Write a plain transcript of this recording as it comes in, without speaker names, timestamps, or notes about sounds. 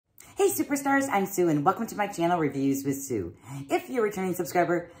Hey superstars, I'm Sue and welcome to my channel, Reviews with Sue. If you're a returning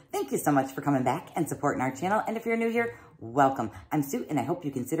subscriber, thank you so much for coming back and supporting our channel. And if you're new here, welcome. I'm Sue and I hope you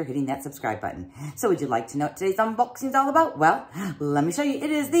consider hitting that subscribe button. So would you like to know what today's unboxing is all about? Well, let me show you.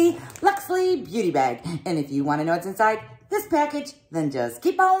 It is the Luxely beauty bag. And if you want to know what's inside this package, then just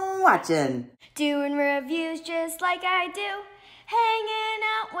keep on watching. Doing reviews just like I do. Hanging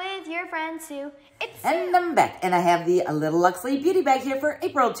out with your friends too. And I'm back, and I have the little Luxely beauty bag here for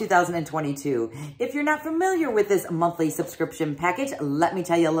April 2022. If you're not familiar with this monthly subscription package, let me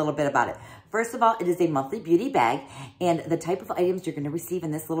tell you a little bit about it. First of all, it is a monthly beauty bag, and the type of items you're going to receive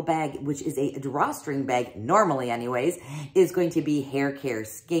in this little bag, which is a drawstring bag, normally anyways, is going to be hair care,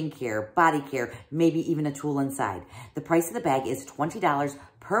 skin care, body care, maybe even a tool inside. The price of the bag is $20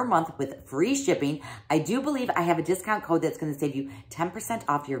 per month with free shipping. I do believe I have a discount code that's going to save you 10%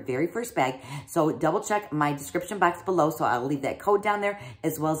 off your very first bag. So double check my description box below. So I'll leave that code down there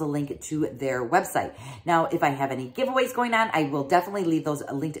as well as a link to their website. Now, if I have any giveaways going on, I will definitely leave those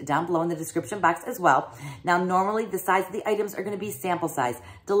linked down below in the description box as well. Now, normally the size of the items are going to be sample size,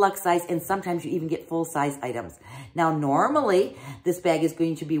 deluxe size, and sometimes you even get full size items. Now, normally this bag is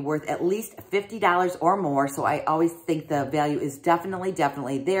going to be worth at least $50 or more. So I always think the value is definitely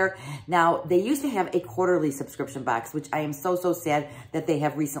there. Now, they used to have a quarterly subscription box, which I am so sad that they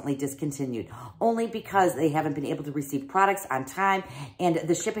have recently discontinued, only because they haven't been able to receive products on time and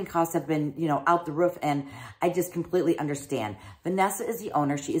the shipping costs have been, out the roof, and I just completely understand. Vanessa is the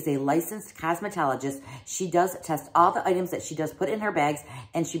owner. She is a licensed cosmetologist. She does test all the items that she does put in her bags,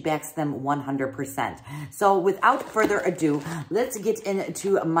 and she backs them 100%. So without further ado, let's get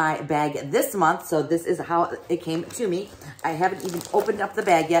into my bag this month. So this is how it came to me. I haven't even opened up the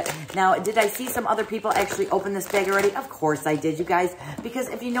bag yet. Now, did I see some other people actually open this bag already? Of course I did, you guys, because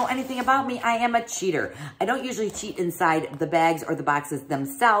if you know anything about me, I am a cheater. I don't usually cheat inside the bags or the boxes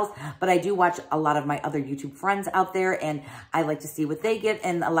themselves, but I do watch a lot of my other YouTube friends out there, and I like to see what they get,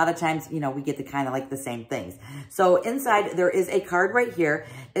 and a lot of times, we get the kind of like the same things. So inside, there is a card right here.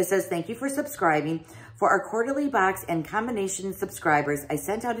 It says, "Thank you for subscribing. For our quarterly box and combination subscribers, I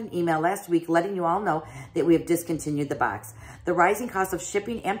sent out an email last week letting you all know that we have discontinued the box. The rising cost of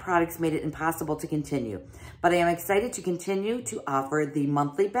shipping and products made it impossible to continue, but I am excited to continue to offer the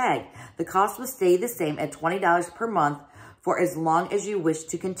monthly bag. The cost will stay the same at $20 per month for as long as you wish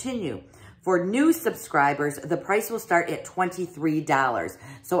to continue. For new subscribers, the price will start at $23.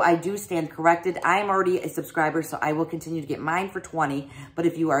 So I do stand corrected. I am already a subscriber, so I will continue to get mine for $20. But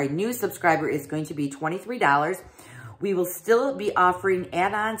if you are a new subscriber, it's going to be $23. We will still be offering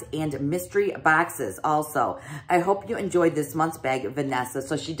add-ons and mystery boxes also. I hope you enjoyed this month's bag, Vanessa."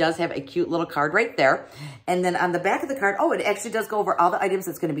 So she does have a cute little card right there. And then on the back of the card, it actually does go over all the items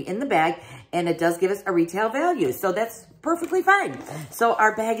that's going to be in the bag, and it does give us a retail value. So that's perfectly fine. So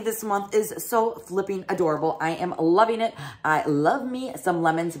our bag this month is so flipping adorable. I am loving it. I love me some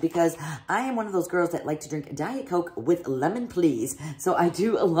lemons because I am one of those girls that like to drink Diet Coke with lemon, please. So I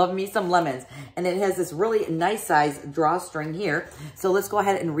do love me some lemons. And it has this really nice size drawstring here. So let's go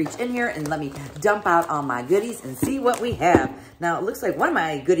ahead and reach in here and let me dump out all my goodies and see what we have. Now, it looks like one of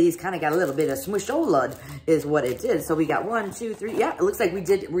my goodies kind of got a little bit of smusholud is what it did. So we got 1, 2, 3. Yeah, it looks like we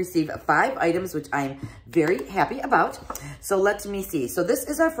did receive 5 items, which I'm very happy about. So let me see. So this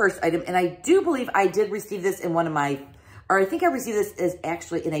is our first item, and I do believe I did receive this in one of my, or I think I received this as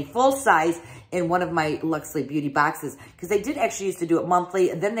actually in a full size in one of my Luxely beauty boxes, because they did actually used to do it monthly,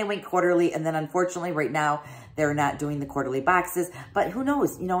 and then they went quarterly, and then unfortunately right now they're not doing the quarterly boxes. But who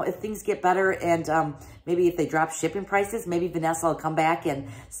knows, if things get better and maybe if they drop shipping prices, maybe Vanessa will come back and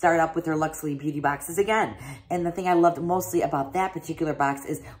start up with her Luxely beauty boxes again. And the thing I loved mostly about that particular box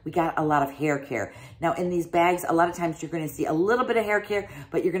is we got a lot of hair care. Now in these bags, a lot of times you're going to see a little bit of hair care,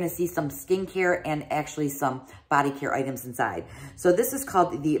 but you're going to see some skin care and actually some body care items inside. So this is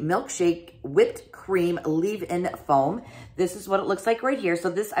called the Milkshake Whipped Cream Leave-In Foam. This is what it looks like right here. So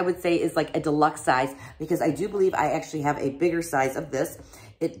this I would say is like a deluxe size, because I do believe I actually have a bigger size of this.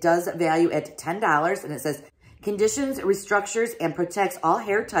 It does value at $10, and it says, "Conditions, restructures, and protects all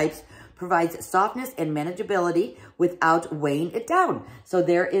hair types, provides softness and manageability without weighing it down." So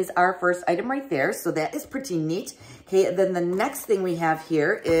there is our first item right there. So that is pretty neat. Okay, then the next thing we have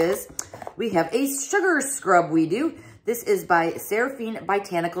here is we have a sugar scrub we do. This is by Seraphine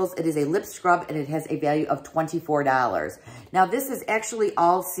Botanicals. It is a lip scrub, and it has a value of $24. Now, this is actually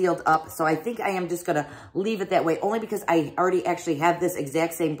all sealed up, so I think I am just going to leave it that way, only because I already actually have this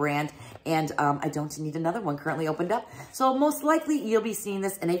exact same brand, and I don't need another one currently opened up. So most likely, you'll be seeing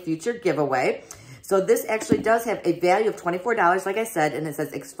this in a future giveaway. So this actually does have a value of $24, like I said, and it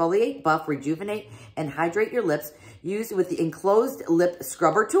says exfoliate, buff, rejuvenate, and hydrate your lips. used with the enclosed lip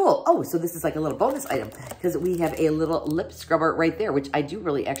scrubber tool. Oh, so this is like a little bonus item because we have a little lip scrubber right there, which I do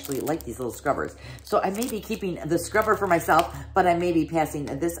really actually like these little scrubbers. So I may be keeping the scrubber for myself, but I may be passing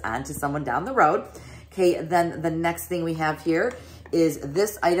this on to someone down the road. Okay, then the next thing we have here is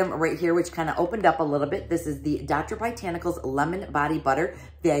this item right here, which kind of opened up a little bit. This is the Dr. Botanicals Lemon Body Butter,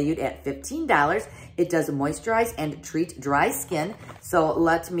 valued at $15. It does moisturize and treat dry skin. So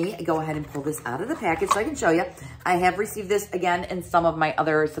let me go ahead and pull this out of the package so I can show you. I have received this again in some of my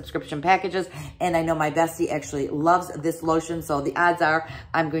other subscription packages, and I know my bestie actually loves this lotion, so the odds are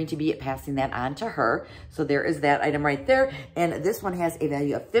I'm going to be passing that on to her. So there is that item right there, and this one has a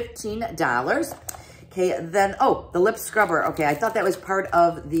value of $15. Okay, then, oh, the lip scrubber. Okay, I thought that was part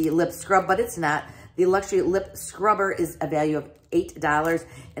of the lip scrub, but it's not. The Luxury Lip Scrubber is a value of $8,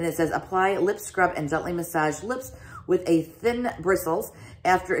 and it says apply lip scrub and gently massage lips with a thin bristles.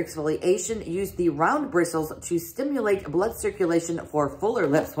 After exfoliation, use the round bristles to stimulate blood circulation for fuller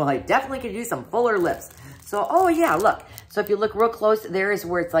lips. Well, I definitely could use some fuller lips. So, oh yeah, look. So if you look real close, there is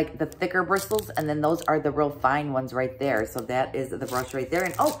where it's like the thicker bristles, and then those are the real fine ones right there. So that is the brush right there.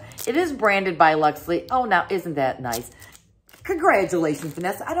 And oh, it is branded by Luxely. Oh, now isn't that nice? Congratulations,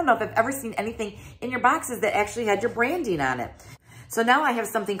 Vanessa. I don't know if I've ever seen anything in your boxes that actually had your branding on it. So now I have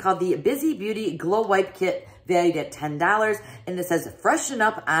something called the Busy Beauty Glow Wipe Kit, valued at $10, and it says freshen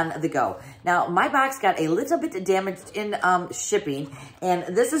up on the go. Now my box got a little bit damaged in shipping,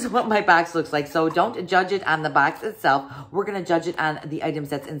 and this is what my box looks like. So don't judge it on the box itself. We're going to judge it on the items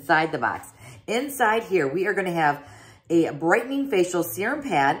that's inside the box. Inside here, we are going to have a brightening facial serum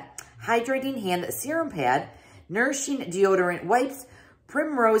pad, hydrating hand serum pad, nourishing deodorant wipes,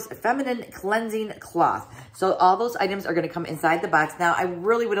 Primrose Feminine Cleansing Cloth. So all those items are going to come inside the box. Now, I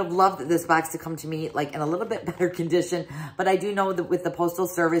really would have loved this box to come to me like in a little bit better condition, but I do know that with the postal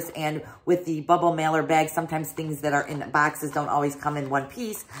service and with the bubble mailer bag, sometimes things that are in boxes don't always come in one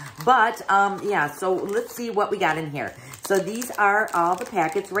piece. But yeah, so let's see what we got in here. So these are all the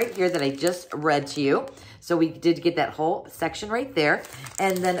packets right here that I just read to you. So we did get that whole section right there.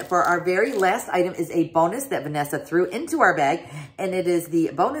 And then for our very last item is a bonus that Vanessa threw into our bag. And it is the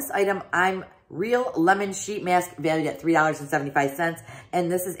bonus item, I'm Real Lemon Sheet Mask, valued at $3.75.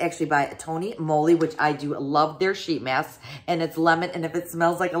 And this is actually by Tony Moly, which I do love their sheet masks. And it's lemon, and if it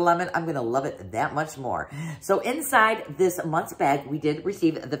smells like a lemon, I'm gonna love it that much more. So inside this month's bag, we did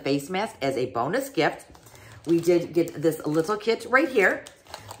receive the face mask as a bonus gift. We did get this little kit right here.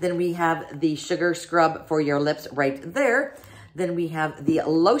 Then we have the sugar scrub for your lips right there. Then we have the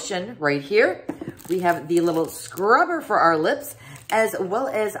lotion right here. We have the little scrubber for our lips, as well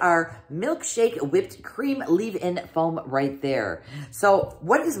as our milkshake whipped cream leave-in foam right there. So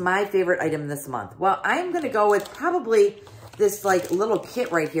what is my favorite item this month? Well, I'm gonna go with probably this like little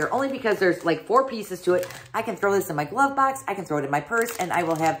kit right here, only because there's like 4 pieces to it. I can throw this in my glove box, I can throw it in my purse, and I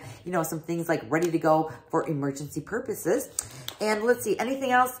will have, you know, some things like ready to go for emergency purposes. And let's see, anything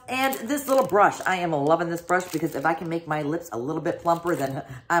else? And this little brush. I am loving this brush because if I can make my lips a little bit plumper, then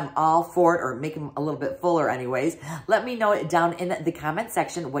I'm all for it, or make them a little bit fuller anyways. Let me know down in the comment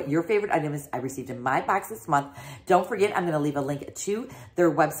section what your favorite item is I received in my box this month. Don't forget, I'm going to leave a link to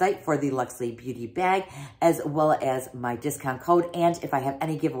their website for the Luxely Beauty Bag, as well as my discount code, and if I have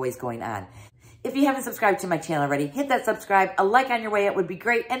any giveaways going on. If you haven't subscribed to my channel already, hit that subscribe. A like on your way out would be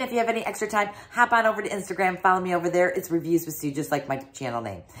great. And if you have any extra time, hop on over to Instagram. Follow me over there. It's Reviews with Sue, just like my channel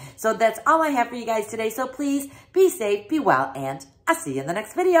name. So that's all I have for you guys today. So please be safe, be well, and I'll see you in the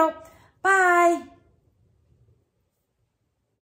next video. Bye.